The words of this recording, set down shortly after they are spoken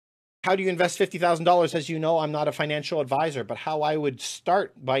How do you invest $50,000? As you know, I'm not a financial advisor, but how I would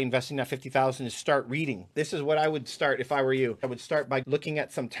start by investing that $50,000 is start reading. This is what I would start if I were you. I would start by looking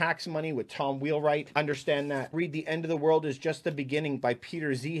at some tax money with Tom Wheelwright. Understand that. Read The End of the World is Just the Beginning by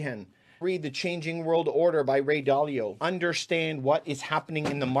Peter Ziehen. Read The Changing World Order by Ray Dalio. Understand what is happening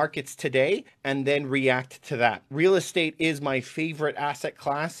in the markets today and then react to that. Real estate is my favorite asset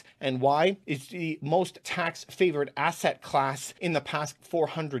class. And why? It's the most tax favored asset class in the past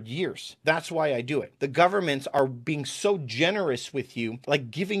 400 years. That's why I do it. The governments are being so generous with you,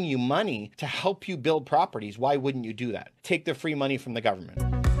 like giving you money to help you build properties. Why wouldn't you do that? Take the free money from the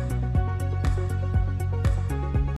government.